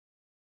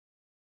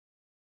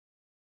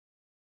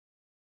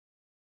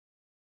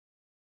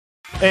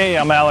Hey,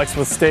 I'm Alex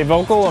with Stay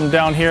Vocal. I'm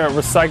down here at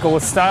Recycle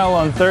with Style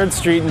on 3rd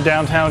Street in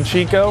downtown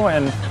Chico,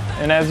 and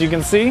as you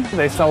can see,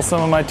 they sell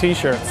some of my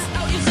t-shirts.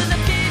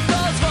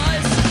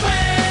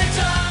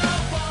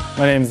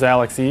 My name is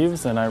Alex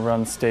Eaves and I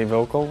run Stay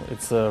Vocal.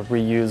 It's a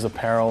reuse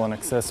apparel and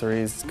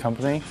accessories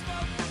company.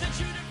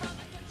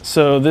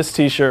 So this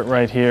t-shirt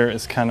right here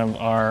is kind of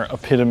our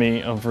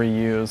epitome of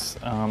reuse.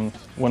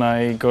 When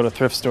I go to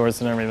thrift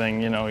stores and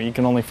everything, you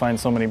can only find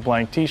so many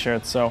blank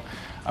t-shirts, so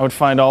I would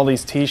find all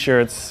these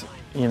t-shirts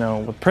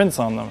with prints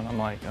on them, and I'm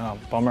like, oh,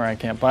 bummer, I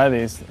can't buy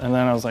these. And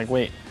then I was like,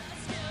 wait,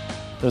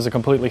 there's a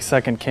completely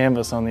second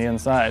canvas on the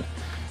inside.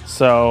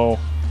 So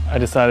I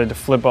decided to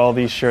flip all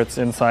these shirts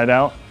inside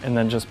out and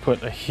then just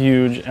put a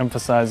huge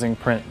emphasizing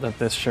print that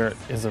this shirt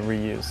is a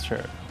reused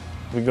shirt.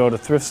 We go to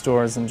thrift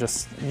stores and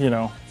just,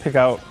 pick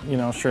out,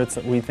 shirts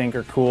that we think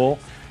are cool.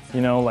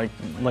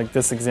 Like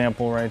this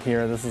example right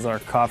here, this is our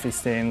Coffee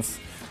Stains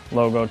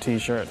logo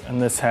t-shirt,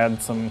 and this had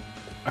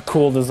a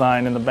cool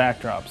design in the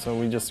backdrop, so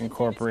we just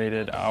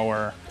incorporated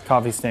our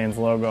Coffee Stains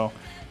logo.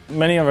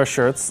 Many of our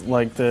shirts,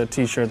 like the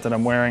t-shirt that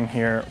I'm wearing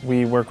here,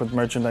 we work with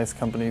merchandise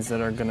companies that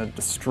are going to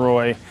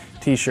destroy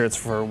t-shirts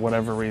for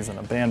whatever reason.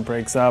 A band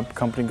breaks up,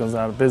 company goes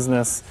out of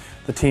business,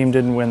 the team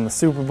didn't win the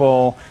Super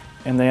Bowl,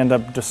 and they end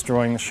up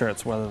destroying the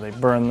shirts, whether they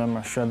burn them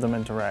or shred them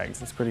into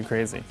rags. It's pretty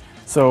crazy.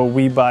 So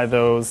we buy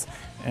those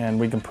and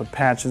we can put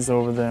patches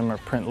over them or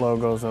print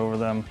logos over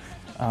them.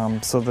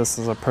 So this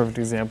is a perfect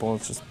example.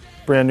 It's just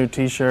brand new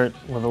t-shirt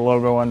with a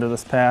logo under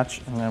this patch,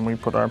 and then we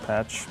put our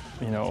patch,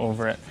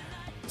 over it.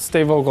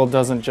 Stay Vocal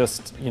doesn't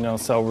just,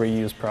 sell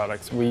reused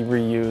products. We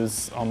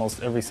reuse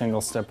almost every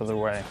single step of the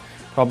way.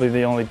 Probably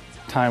the only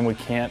time we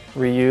can't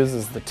reuse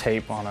is the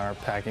tape on our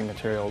packing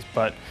materials,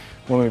 but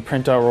when we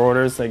print our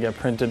orders, they get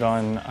printed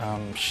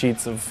on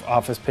sheets of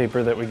office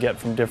paper that we get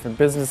from different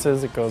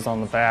businesses. It goes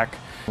on the back.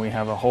 We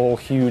have a whole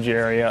huge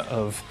area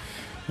of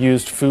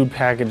used food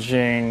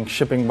packaging,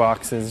 shipping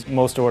boxes.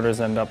 Most orders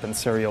end up in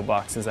cereal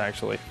boxes,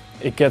 actually.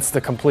 It gets the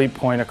complete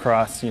point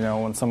across,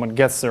 when someone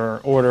gets their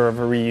order of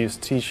a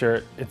reused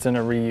t-shirt, it's in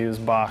a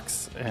reused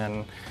box,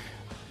 and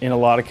in a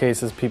lot of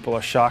cases people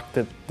are shocked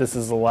that this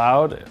is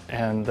allowed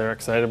and they're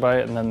excited by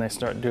it, and then they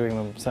start doing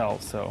them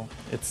themselves. So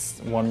it's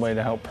one way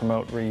to help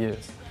promote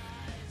reuse.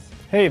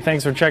 Hey,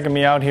 thanks for checking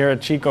me out here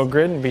at Chico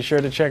Grid, and be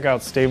sure to check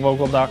out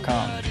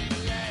stayvocal.com.